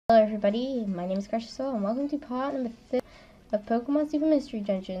Hello everybody, my name is Precious Soul and welcome to part number 3 of Pokemon Super Mystery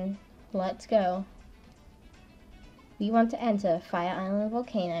Dungeon. Let's go. We want to enter Fire Island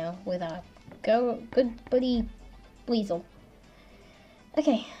Volcano with our good buddy Weasel.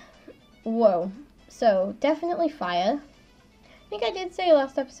 Okay, whoa, so definitely fire. I think I did say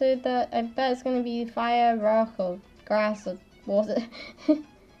last episode that I bet it's going to be fire, rock, or grass, or water.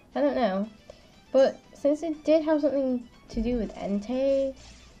 I don't know, but since it did have something to do with Entei,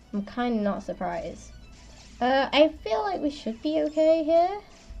 I'm kind of not surprised. I feel like we should be okay here.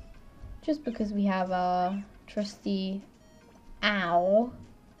 Just because we have our trusty owl.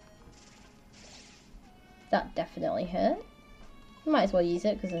 That definitely hurt. Might as well use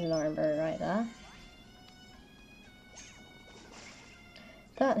it because there's an orange bird right there.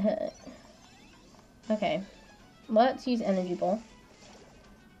 That hurt. Okay. Let's use Energy Ball.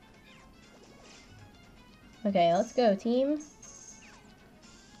 Okay, let's go, team.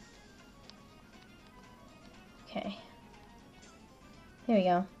 Okay. Here we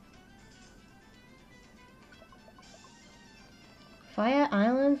go. Fire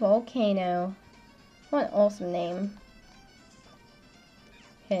Island Volcano. What an awesome name.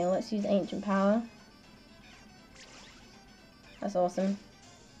 Okay, let's use Ancient Power. That's awesome.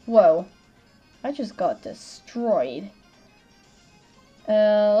 Whoa. I just got destroyed.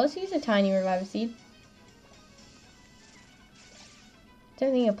 Let's use a tiny Reviver Seed.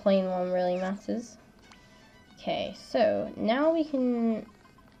 Don't think a plain one really matters. Okay, so now we can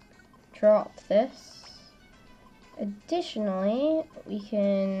drop this. Additionally, we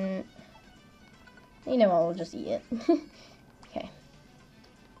can, you know what, we'll just eat it. Okay.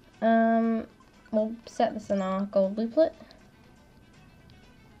 We'll set this in our gold looplet.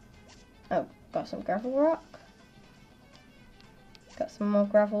 Oh, got some gravel rock. Got some more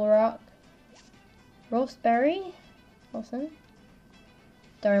gravel rock. Roast berry. Awesome.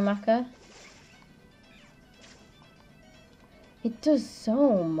 Darumaka. It does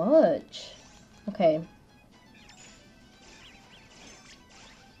so much. Okay.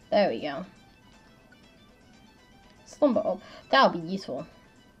 There we go. Slumber Orb. That'll be useful.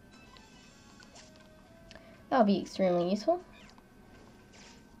 That'll be extremely useful.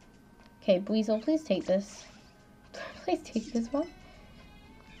 Okay, Weasel, please take this. Please take this one.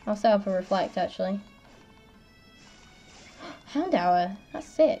 I'll set up a Reflect, actually. Houndour. That's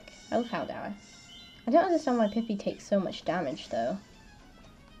sick. I love Houndour. I don't understand why Pippi takes so much damage, though.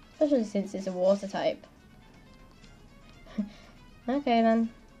 Especially since it's a water type. Okay, then.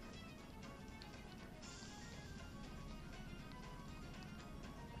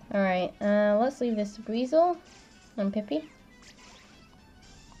 Alright, let's leave this to Weasel and Pippi.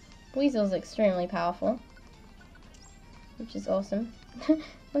 Weasel's extremely powerful, which is awesome.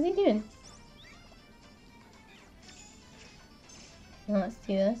 What's he doing? Let's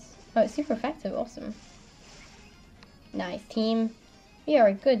do this. Oh, it's super effective. Awesome. Nice, team. We are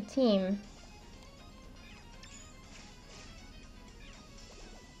a good team.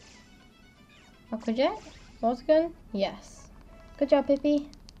 Aqua Jet? Water Gun? Yes. Good job, Pippi.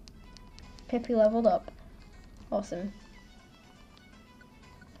 Pippi leveled up. Awesome.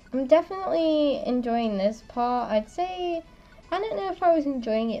 I'm definitely enjoying this part. I'd say, I don't know if I was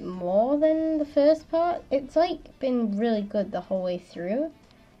enjoying it more than the first part. It's like been really good the whole way through.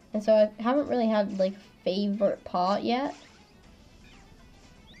 And so I haven't really had like a favorite part yet.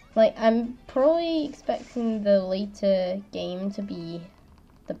 Like, I'm probably expecting the later game to be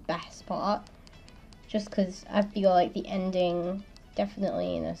the best part. Just because I feel like the ending,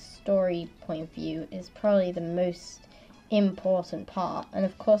 definitely in a story point of view, is probably the most important part. And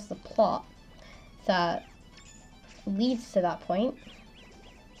of course the plot that leads to that point.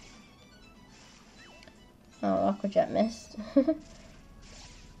 Oh, Aqua Jet missed.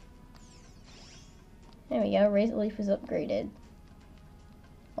 There we go, Razor Leaf is upgraded.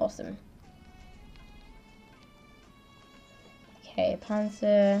 Awesome. Okay,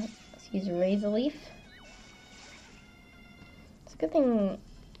 Panzer, let's use Razor Leaf. It's a good thing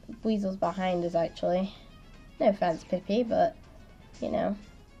Weasel's behind us, actually. No offense, Pippi, but, you know.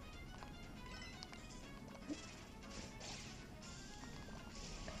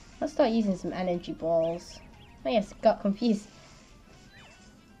 Let's start using some energy balls. Oh yes, got confused.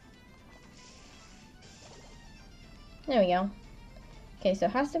 There we go. Okay, so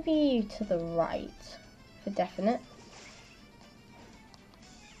it has to be to the right for definite.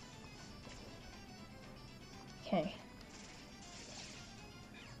 Okay.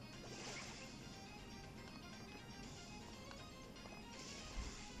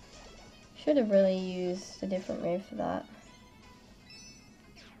 Should have really used a different move for that.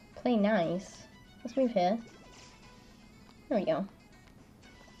 Play nice. Let's move here. There we go.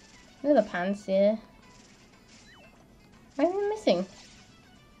 Another Pansear. Why am I missing?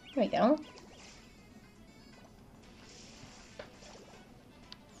 There we go.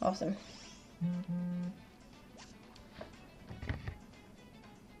 Awesome.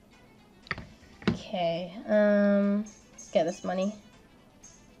 Okay, let's get this money.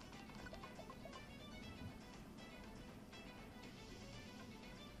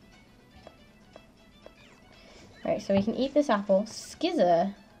 Alright, so we can eat this apple.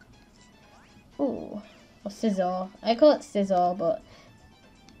 Skizzer. Ooh. Or Scizor. I call it Scizor, but,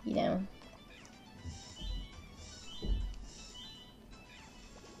 you know.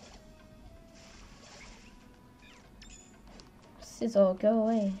 Scizor, go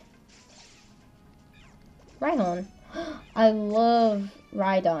away. Rhydon. I love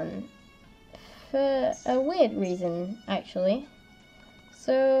Rhydon. For a weird reason, actually.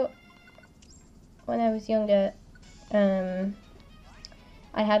 So, when I was younger,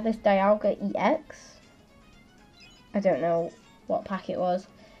 I had this Dialga EX. I don't know what pack it was.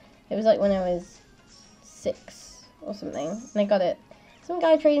 It was like when I was 6 or something. And I got it. Some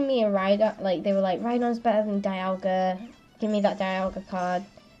guy traded me a Rhydon. Like, they were like, Rhydon's better than Dialga. Give me that Dialga card.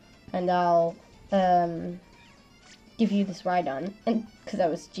 And I'll, give you this Rhydon. And, because I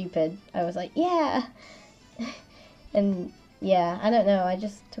was stupid, I was like, yeah. And, yeah, I don't know. I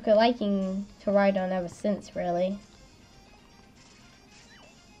just took a liking to Rhydon ever since, really.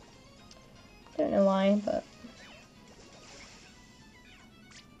 Don't know why, but...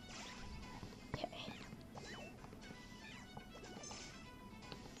 Okay.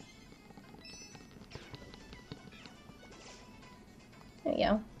 There we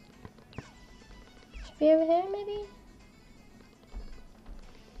go. Should be over here, maybe?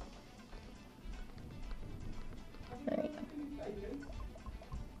 There we go.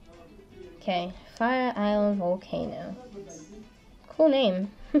 Okay, Fire Island Volcano. Cool name.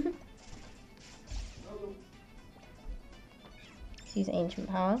 Let's use Ancient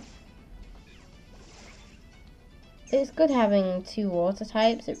Power. It's good having 2 water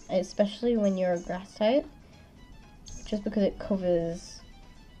types, especially when you're a grass type, just because it covers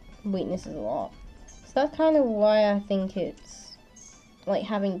weaknesses a lot. So that's kind of why I think it's, like,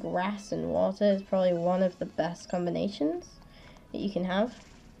 having grass and water is probably one of the best combinations that you can have.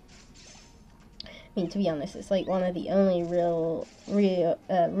 I mean, to be honest, it's like one of the only real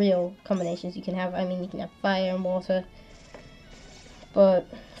combinations you can have. I mean, you can have fire and water, but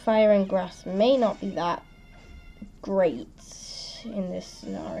fire and grass may not be that great in this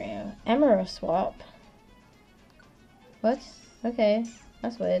scenario. Emerald swap. What? Okay,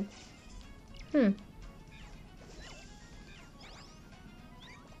 that's weird.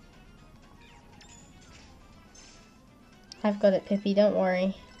 I've got it, Pippi, don't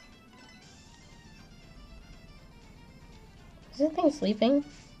worry. Is this thing sleeping?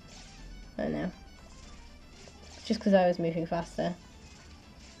 Oh no. Just because I was moving faster.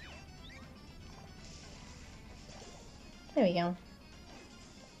 There we go.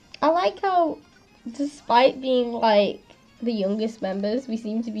 I like how, despite being like the youngest members, we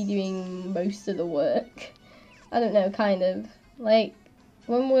seem to be doing most of the work. I don't know, kind of. Like,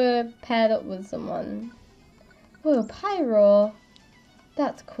 when we're paired up with someone. Whoa, Pyro!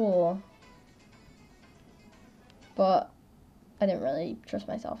 That's cool. But I didn't really trust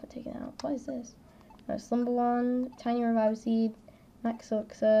myself at taking it out. What is this? No, Slumber Wand, Tiny Revive Seed, Max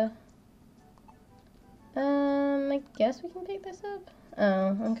Elixir. I guess we can pick this up?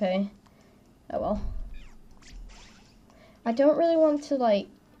 Oh, okay. Oh well. I don't really want to, like,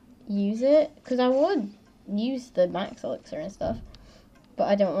 use it, because I would use the Max Elixir and stuff, but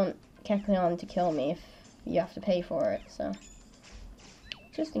I don't want Kecleon to kill me if you have to pay for it, so.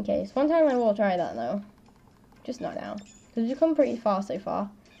 Just in case. One time I will try that, though. Just not now. Because we've come pretty far so far.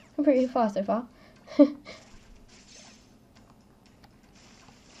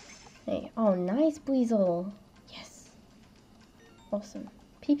 Hey, oh, nice Weasel. Yes. Awesome.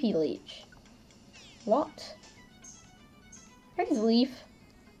 PP Leech. What? Where's Leaf?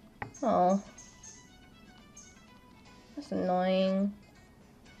 Oh. That's annoying.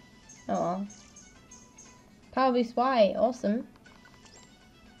 Oh well. Power Boost Y. Awesome.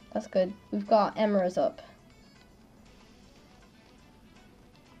 That's good. We've got Emeralds up.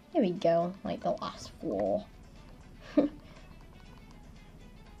 Here we go. Like the last floor.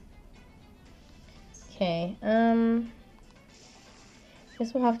 Okay,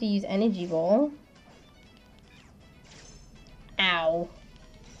 guess we'll have to use Energy Ball. Ow.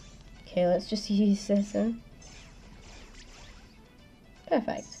 Okay, let's just use this then.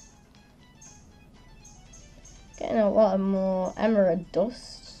 Perfect. Getting a lot of more Emerald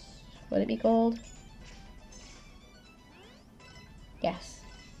Dust. Would it be called? Yes.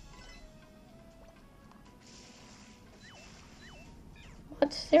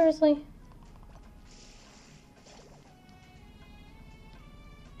 What? Seriously?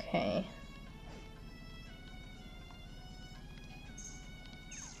 Okay.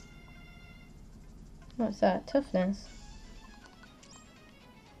 What's that? Toughness.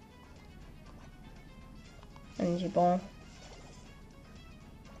 Energy ball.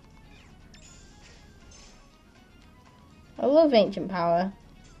 I love ancient power.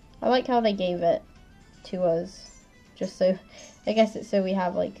 I like how they gave it to us. Just so, I guess it's so we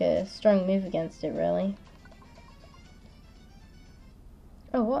have like a strong move against it, really.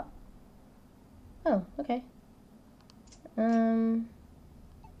 Oh, what? Oh, okay. Can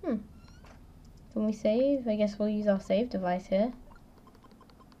we save? I guess we'll use our save device here.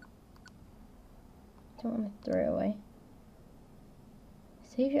 Don't want to throw it away.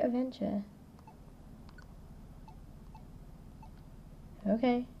 Save your adventure.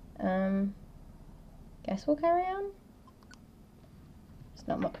 Okay. Guess we'll carry on. There's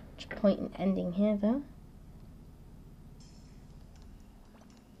not much point in ending here, though.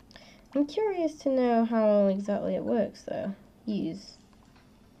 I'm curious to know how exactly it works, though. Use.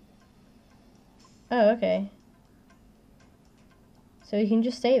 Oh, okay. So you can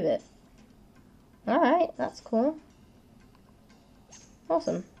just save it. Alright, that's cool.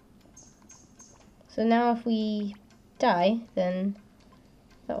 Awesome. So now if we die, then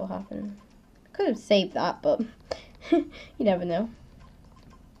that will happen. Could have saved that, but you never know.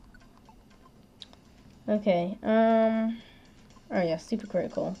 Okay, oh yeah, super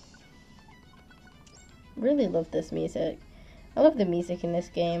critical. Really love this music. I love the music in this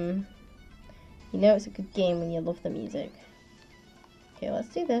game. You know it's a good game when you love the music. Okay, let's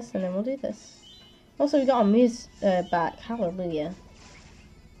do this, and then we'll do this. Also, we got our moves back. Hallelujah.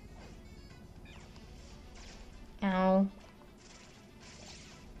 Ow.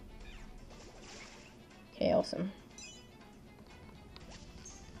 Okay, awesome.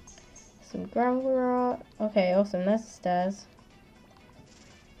 Some gravel rock. Okay, awesome. There's the stairs.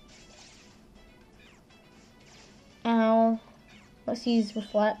 Ow. Let's use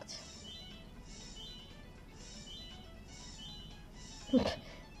reflect.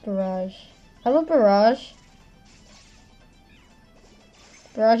 Barrage. I love Barrage.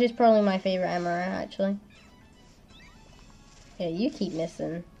 Barrage is probably my favorite emerald, actually. Yeah, you keep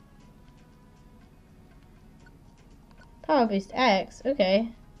missing. Power boost X. Okay.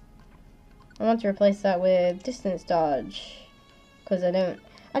 I want to replace that with distance dodge. Because I don't...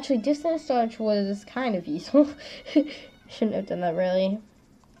 Actually, distance dodge was kind of useful. Shouldn't have done that, really.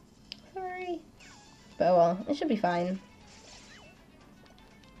 Sorry. But oh well, it should be fine.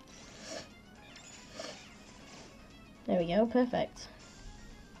 There we go, perfect.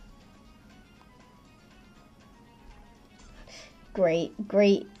 Great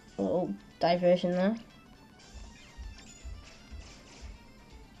little diversion there.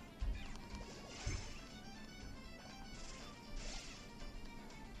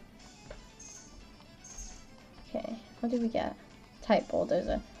 Okay, what did we get? Type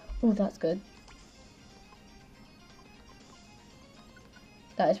bulldozer. Oh, that's good.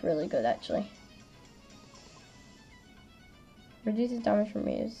 That is really good, actually. Reduces damage from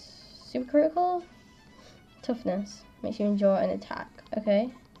moves. Super critical? Toughness. Makes you endure an attack.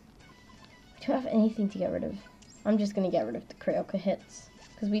 Okay. We don't have anything to get rid of. I'm just going to get rid of the critical hits.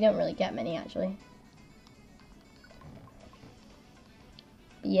 Because we don't really get many, actually.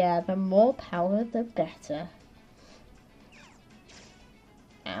 Yeah, the more power, the better.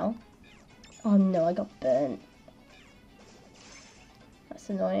 Ow. Oh no, I got burnt. That's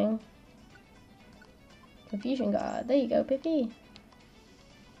annoying. Confusion guard. There you go, Pippi.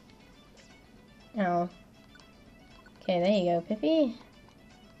 Ow. Okay, there you go, Pippi.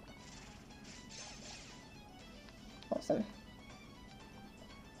 Awesome.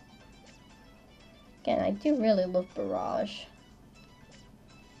 Again, I do really love Barrage.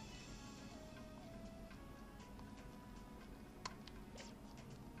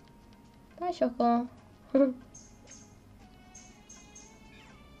 Bye, Choco. There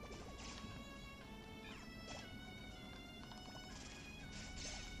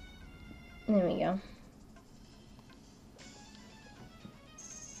we go.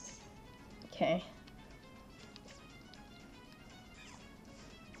 Okay.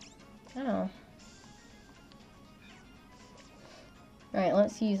 Oh. Alright,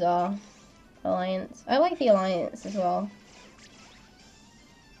 let's use our alliance. I like the alliance as well.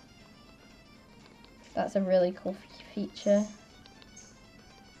 That's a really cool feature.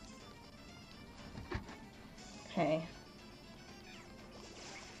 Okay.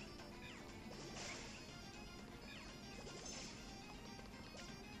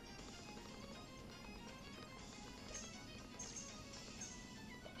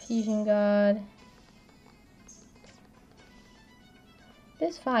 Fusion Guard.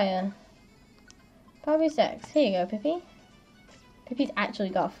 This fire. Probably sex. Here you go, Pippi. Pippi's actually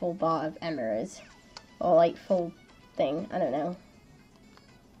got a full bar of emeralds. Or like full thing. I don't know.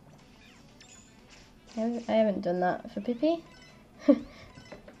 I haven't done that for Pippi.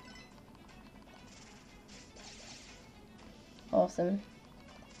 Awesome.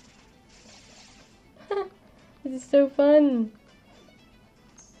 This is so fun.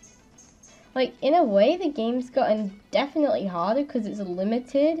 Like, in a way, the game's gotten definitely harder because it's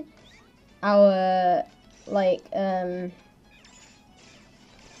limited our, like,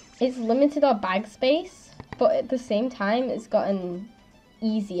 it's limited our bag space, but at the same time, it's gotten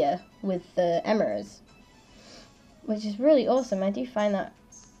easier with the emeralds, which is really awesome. I do find that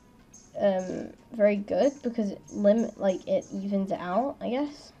very good because it evens it out, I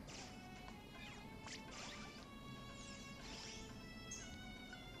guess.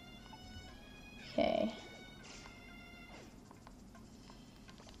 Okay.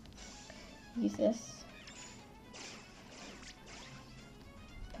 Use this.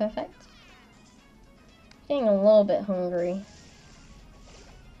 Perfect. Getting a little bit hungry.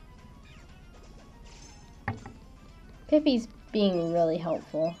 Pippi's being really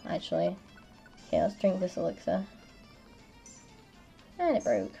helpful, actually. Okay, let's drink this elixir. And it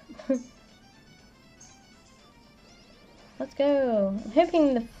broke. Let's go. I'm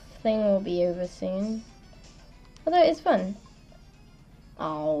hoping the thing will be over soon. Although it's fun.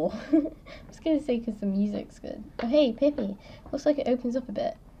 Oh. I was gonna say because the music's good. Oh hey, Pippi. Looks like it opens up a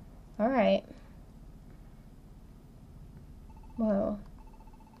bit. Alright. Whoa.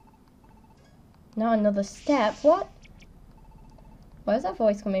 Not another step. What? Where's that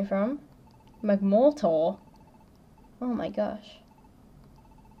voice coming from? Magmortar. Oh my gosh.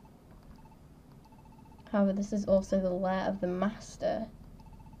 However, this is also the lair of the Master.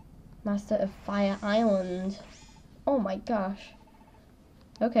 Master of Fire Island. Oh my gosh.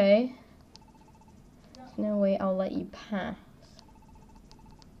 Okay. There's no way I'll let you pass.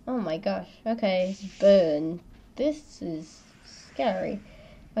 Oh my gosh. Okay. Burn. This is scary.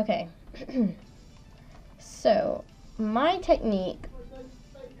 Okay. So, my technique,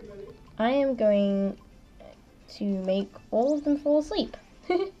 I am going to make all of them fall asleep.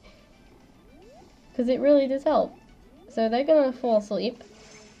 Because it really does help. So they're going to fall asleep.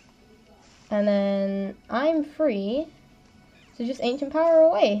 And then I'm free to just ancient power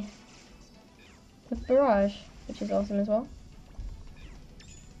away. With Barrage, which is awesome as well.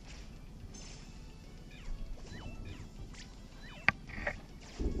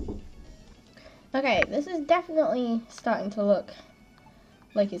 Okay, this is definitely starting to look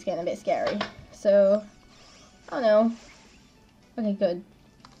like it's getting a bit scary. So, I don't know. Okay, good.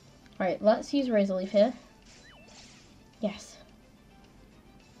 Alright, let's use Razor Leaf here. Yes.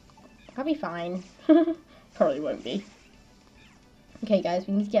 I'll be fine. Probably won't be. Okay, guys,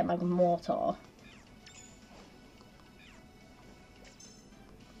 we need to get my mortar.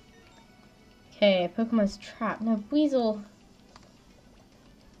 Okay, Pokemon's trapped. No, Weasel.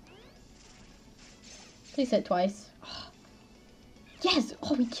 Please hit twice. Oh. Yes!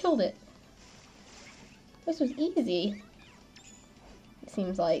 Oh, we killed it. This was easy. It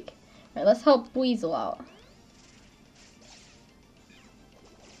seems like. Right, let's help Weasel out.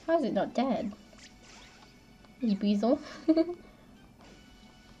 How is it not dead? You Weasel.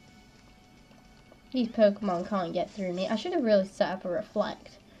 These Pokemon can't get through me. I should have really set up a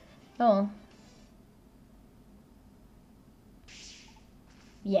reflect. Oh.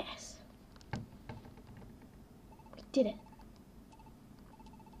 Yes. We did it.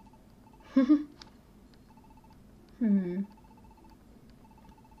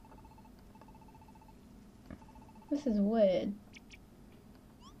 This is weird.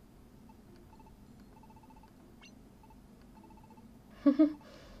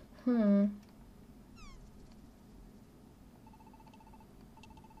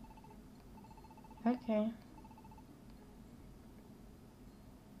 Okay.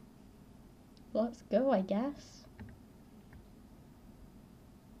 Let's go, I guess.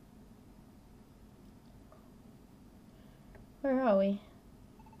 Where are we?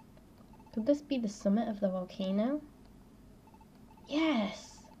 Could this be the summit of the volcano?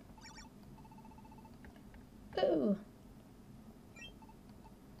 Yes! Ooh!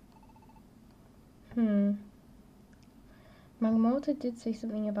 Magmortar did say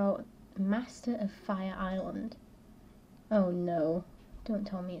something about Master of Fire Island. Oh no. Don't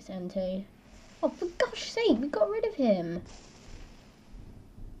tell me it's Entei. Oh, for gosh sake, we got rid of him!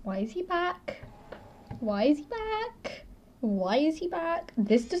 Why is he back? Why is he back? Why is he back?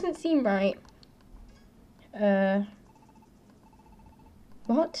 This doesn't seem right.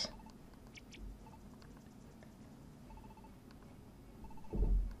 What?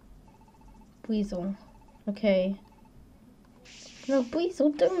 Weasel. Okay. No,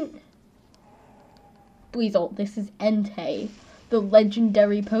 Weasel, don't. Weasel, this is Entei, the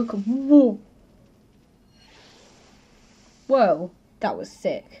legendary Pokemon. Whoa. Whoa, that was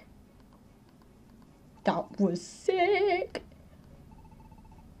sick. That was sick.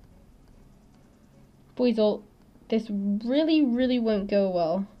 Weasel, this really, really won't go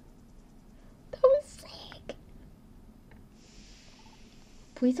well. That was sick.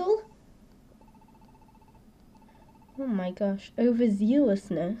 Weasel? Oh my gosh,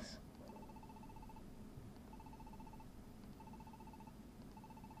 overzealousness.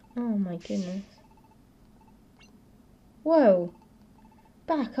 Oh my goodness. Whoa.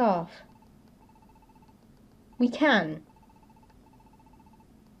 Back off. We can.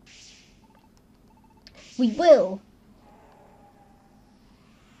 We will.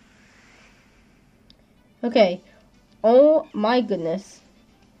 Okay. Oh my goodness.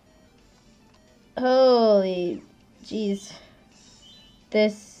 Holy jeez.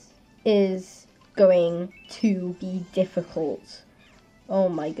 This is going to be difficult. Oh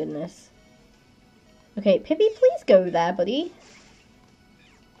my goodness. Okay, Pippi, please go there, buddy.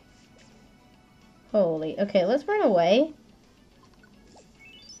 Holy. Okay, let's run away.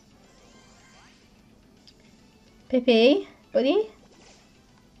 Pippi, buddy.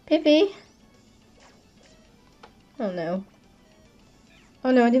 Pippi. Oh no.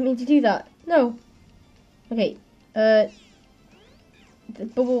 Oh no, I didn't mean to do that. No. Okay, the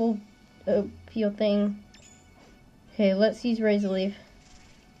bubble peel thing. Okay, let's use Razor Leaf.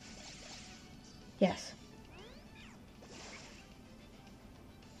 Yes.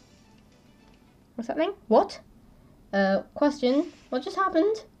 What's happening? What? Question. What just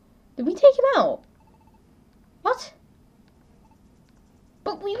happened? Did we take him out? What?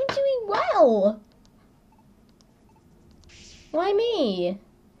 But we were doing well! Why me?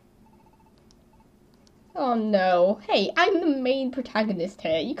 Oh no. Hey, I'm the main protagonist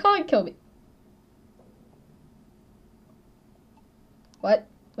here. You can't kill me. What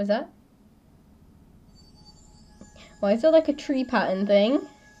was that? Why is there like a tree pattern thing?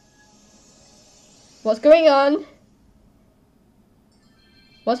 What's going on?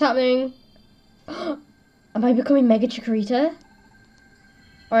 What's happening? Am I becoming Mega Chikorita?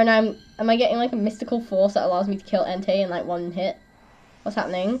 Or am I getting like a mystical force that allows me to kill Entei in like one hit? What's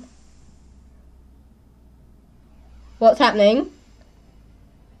happening? What's happening?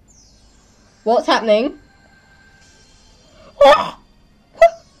 What's happening? Oh!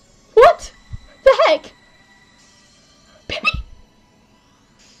 What? The heck? Pippi!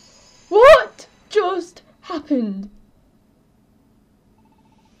 What just happened?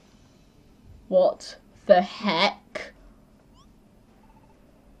 What the heck?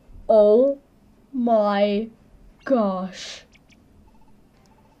 Oh my gosh.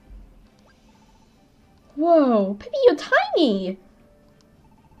 Whoa, Pippi, you're tiny!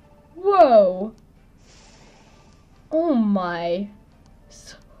 Whoa. Oh my.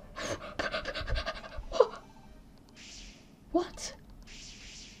 What?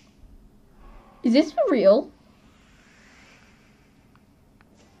 Is this for real?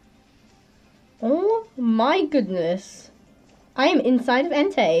 Oh my goodness. I am inside of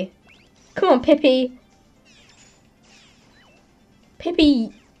Entei. Come on, Pippi.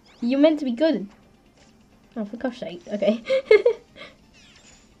 Pippi, you're meant to be good. Oh, for gosh sake. Okay.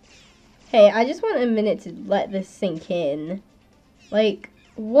 Hey, I just want a minute to let this sink in. Like,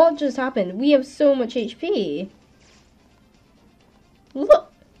 what just happened? We have so much HP.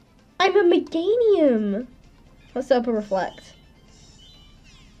 Look! I'm a Meganium! Let's set up a Reflect.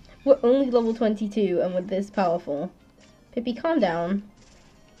 We're only level 22 and we're this powerful. Pippi, calm down.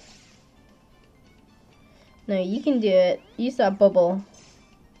 No, you can do it. Use that bubble.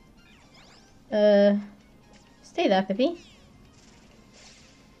 Stay there, Pippi.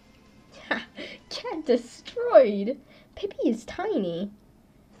 Get destroyed! Pippi is tiny.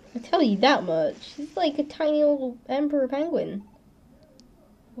 I tell you that much. She's like a tiny little emperor penguin.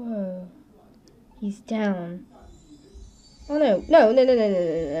 Whoa. He's down. Oh no. No, no, no, no, no,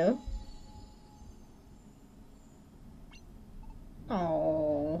 no, no.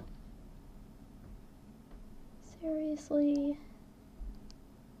 Oh. Seriously?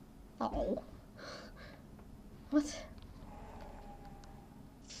 Oh. What?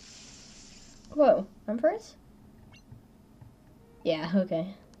 Whoa. Empress? Yeah,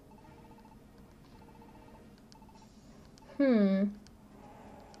 okay.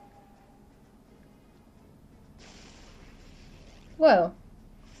 Whoa.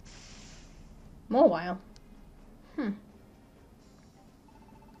 More while.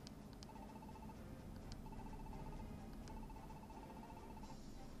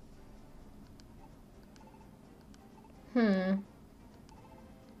 Hmm.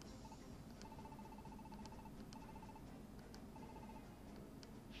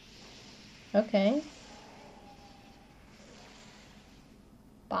 Okay.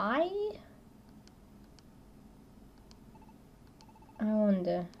 Bye? I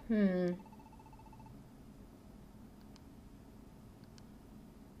wonder.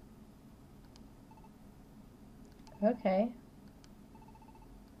 Okay.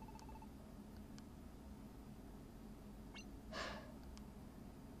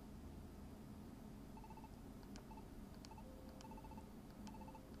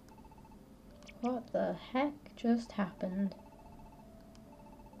 What the heck just happened?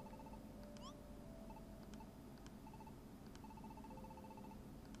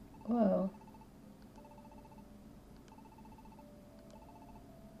 Whoa.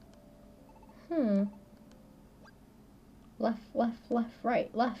 Left, left, left,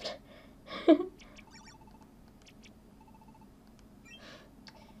 right, left.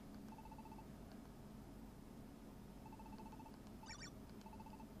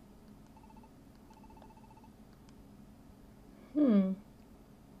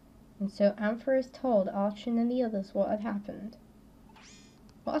 And so Ampharos told Archon and the others what had happened.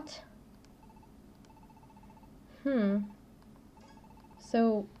 What?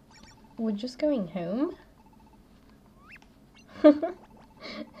 So, we're just going home?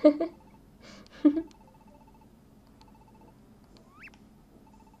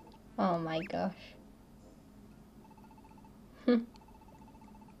 Oh my gosh.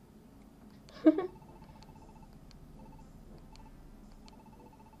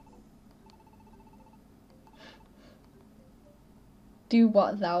 Do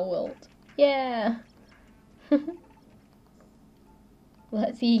what thou wilt. Yeah.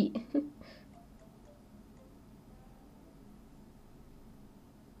 Let's eat.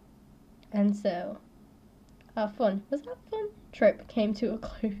 And so, our fun, was that fun? Trip came to a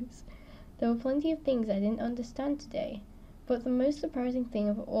close. There were plenty of things I didn't understand today, but the most surprising thing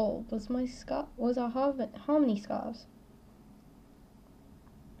of all was our harmony scarves.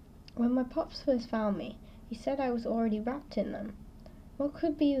 When my pops first found me, he said I was already wrapped in them. What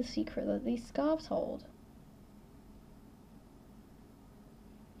could be the secret that these scarves hold?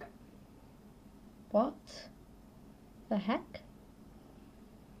 What the heck?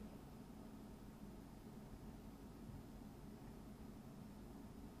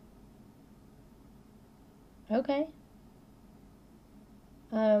 Okay.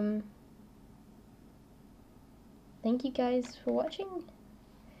 Thank you guys for watching,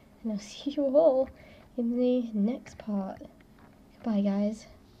 and I'll see you all in the next part. Goodbye, guys.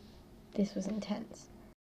 This was intense.